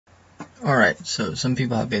Alright, so some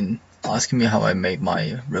people have been asking me how I made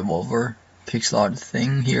my revolver pixel art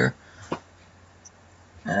thing here,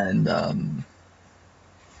 and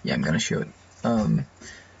yeah, I'm gonna show it.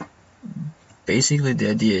 Basically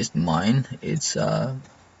the idea is mine. It's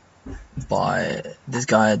by this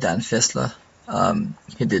guy Dan Fessler.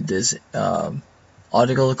 He did this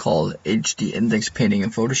article called HD Index Painting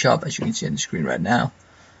in Photoshop, as you can see on the screen right now.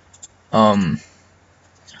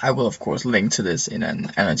 I will of course link to this in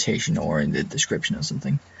an annotation or in the description or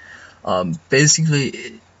something.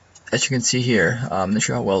 Basically, as you can see here, I'm not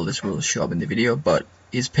sure how well this will show up in the video, but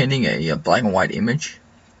he's painting a black and white image,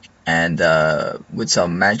 and with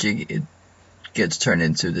some magic it gets turned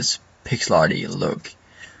into this pixel arty look,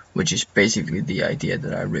 which is basically the idea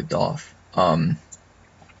that I ripped off.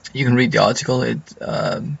 You can read the article. It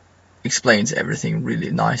explains everything really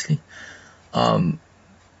nicely.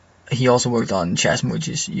 He also worked on Chasm, which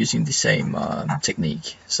is using the same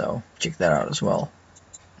technique, so check that out as well.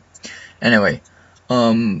 Anyway,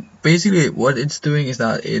 basically what it's doing is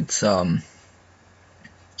that it's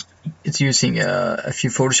using a few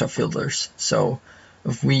Photoshop filters. So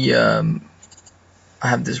if we I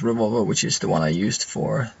have this revolver, which is the one I used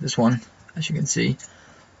for this one, as you can see,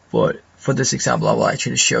 but for this example I will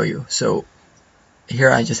actually show you. So here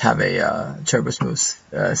I just have a turbo smooth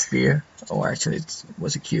sphere, or actually it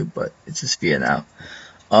was a cube, but it's a sphere now.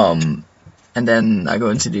 And then I go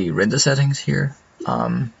into the render settings here.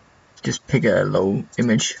 Just pick a low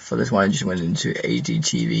image. For this one I just went into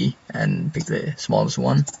ADTV and pick the smallest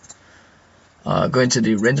one. Go into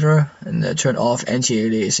the renderer and turn off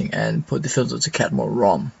anti-aliasing and put the filter to cat mode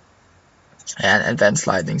ROM. And advanced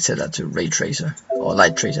lighting, set that to ray tracer, or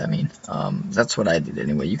light tracer I mean. That's what I did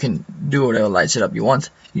anyway. You can do whatever light setup you want.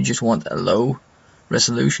 You just want a low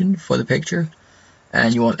resolution for the picture,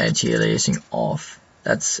 and you want anti-aliasing off.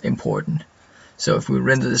 That's important. So if we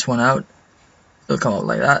render this one out, it'll come out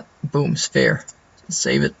like that. Boom, sphere.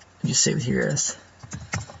 Save it. Just save it here as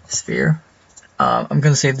sphere. I'm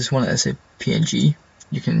gonna save this one as a PNG.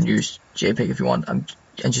 You can use JPEG if you want.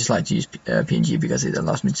 I just like to use PNG because it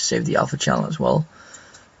allows me to save the alpha channel as well,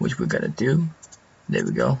 which we're gonna do. There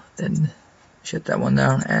we go. Then shut that one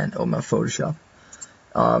down and open up Photoshop.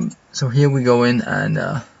 So here we go in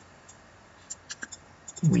and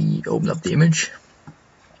we open up the image.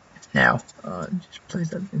 Now just place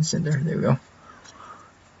that in center. There we go.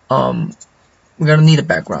 We're gonna need a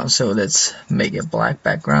background, so let's make a black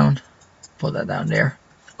background. Put that down there.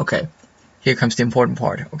 Okay, here comes the important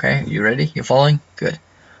part. Okay, you ready? You following? Good.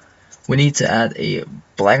 We need to add a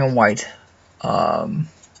black and white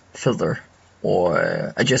filter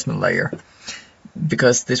or adjustment layer,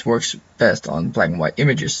 because this works best on black and white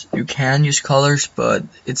images. You can use colors, but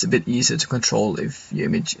it's a bit easier to control if your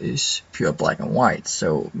image is pure black and white,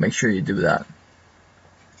 so make sure you do that.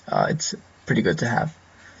 It's pretty good to have,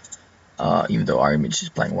 even though our image is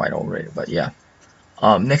black and white already, but yeah.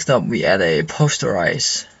 Next up we add a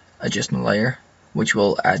posterize adjustment layer, which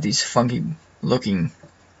will add these funky looking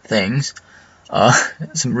things,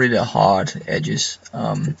 some really hard edges.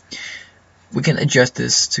 We can adjust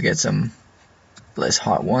this to get some less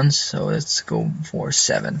hard ones, so let's go for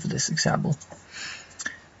 7 for this example.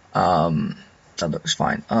 That looks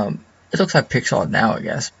fine. It looks like pixel art now, I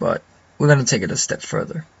guess, but we're gonna take it a step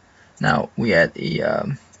further. Now we add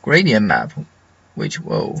a gradient map, which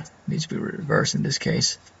needs to be reversed in this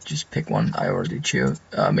case. Just pick one I already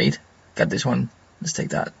made. Got this one. Let's take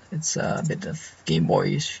that. It's a bit of Game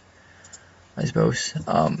Boyish, I suppose.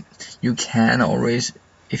 You can always,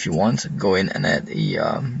 if you want, go in and add the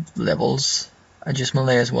levels adjustment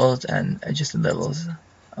layer as well, and adjust the levels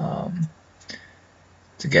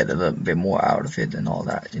to get a little bit more out of it and all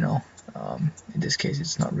that, you know. In this case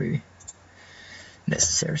it's not really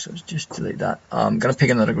necessary, so just delete that. I'm gonna pick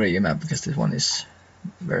another gradient map because this one is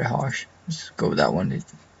very harsh. Let's go with that one.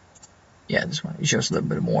 Yeah, this one. It shows a little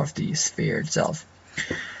bit more of the sphere itself.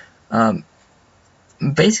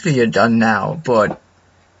 Basically you're done now, but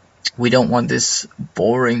we don't want this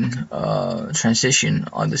boring transition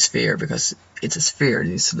on the sphere, because it's a sphere. It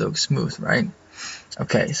needs to look smooth, right?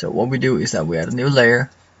 Okay, so what we do is that we add a new layer,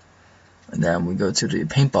 and then we go to the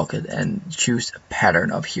paint bucket and choose a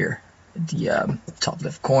pattern up here at the top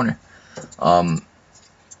left corner. On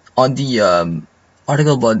the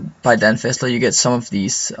article by Dan Fessler, you get some of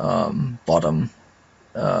these bottom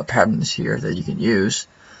patterns here that you can use,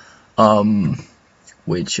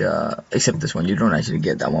 which except this one, you don't actually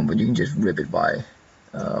get that one, but you can just rip it by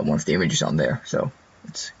one of the images on there, so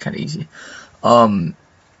it's kind of easy.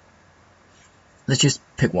 Let's just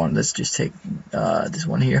pick one. Let's just take this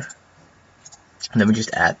one here, and then we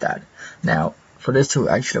just add that. Now for this to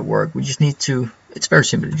actually work, we just need to, it's very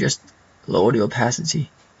simple, just lower the opacity.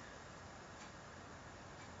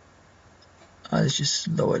 Let's just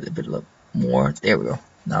lower it a bit more. There we go.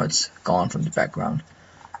 Now it's gone from the background.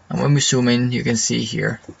 And when we zoom in, you can see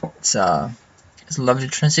here it's a lovely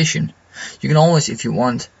transition. You can always, if you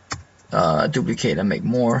want, duplicate and make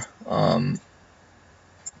more,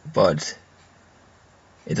 but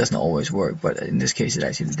it doesn't always work. But in this case, it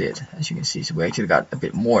actually did, as you can see. So we actually got a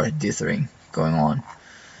bit more dithering going on,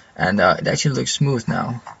 and it actually looks smooth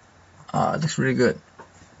now. It looks really good.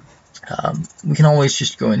 We can always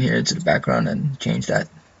just go in here to the background and change that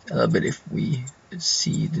a little bit if we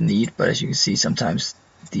see the need, but as you can see, sometimes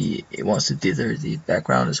it wants to dither the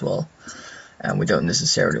background as well, and we don't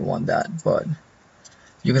necessarily want that. But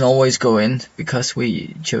you can always go in, because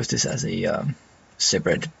we chose this as a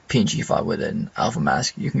separate PNG file with an alpha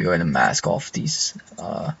mask. You can go in and mask off these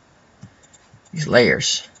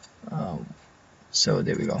layers. So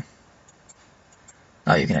there we go.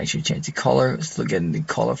 Now you can actually change the color, still getting the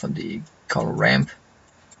color from the color ramp,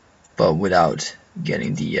 but without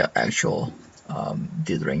getting the actual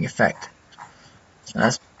dithering effect. And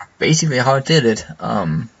that's basically how I did it.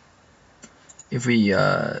 If we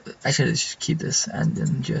actually, let's just keep this and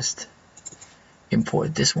then just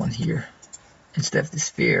import this one here instead of the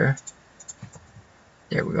sphere.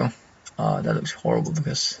 There we go. That looks horrible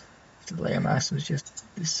because the layer mask was just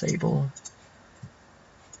disabled.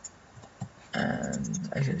 And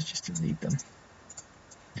actually, let's just delete them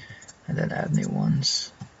and then add new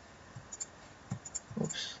ones.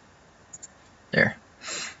 Oops. There.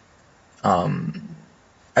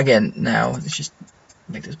 Again, now let's just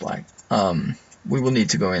make this black. We will need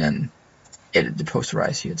to go in and edit the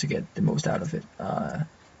posterize here to get the most out of it.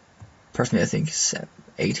 Personally, I think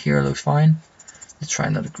 8 here looks fine. Let's try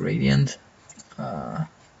another gradient. That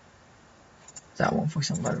one, for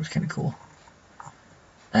example, that looks kind of cool.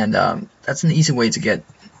 And that's an easy way to get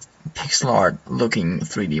pixel art looking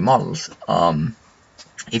 3D models.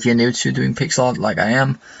 If you're new to doing pixel art like I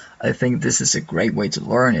am, I think this is a great way to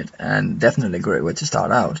learn it, and definitely a great way to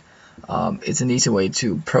start out. It's an easy way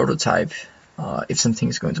to prototype if something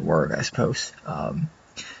is going to work, I suppose,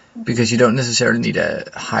 because you don't necessarily need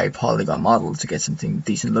a high polygon model to get something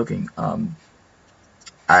decent looking.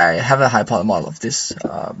 I have a high polygon model of this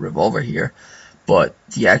revolver here, but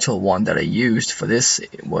the actual one that I used for this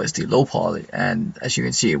was the low poly, and as you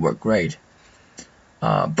can see, it worked great.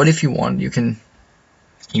 But if you want, you can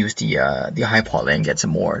use the high poly and get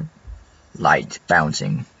some more light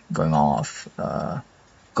bouncing going on.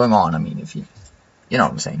 I mean, if you know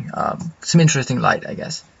what I'm saying. Some interesting light, I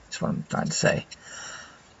guess, is what I'm trying to say.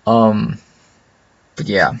 But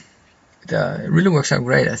yeah, it really works out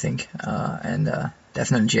great, I think, and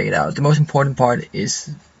definitely check it out. The most important part is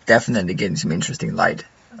definitely getting some interesting light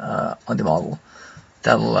on the model.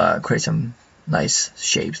 That'll create some nice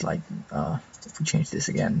shapes, like if we change this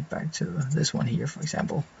again back to this one here, for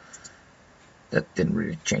example. That didn't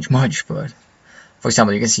really change much, but for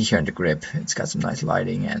example, you can see here in the grip, it's got some nice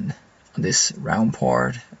lighting, and on this round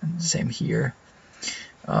part, and the same here.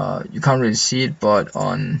 You can't really see it, but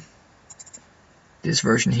on this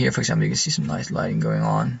version here, for example, you can see some nice lighting going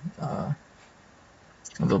on. A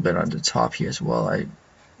little bit on the top here as well. I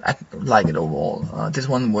like it overall. This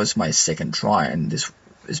one was my second try, and this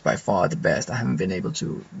is by far the best. I haven't been able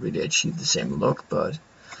to really achieve the same look, but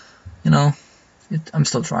you know, I'm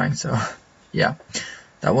still trying. So yeah,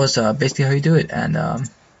 that was basically how you do it, and I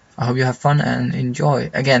hope you have fun and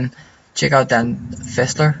enjoy. Again, check out Dan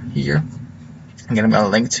Fessler here. I'm gonna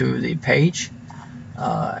link to the page,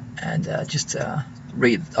 and just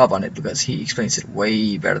read up on it, because he explains it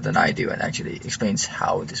way better than I do, and actually explains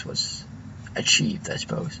how this was achieved, I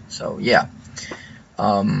suppose. So yeah,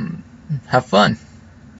 have fun.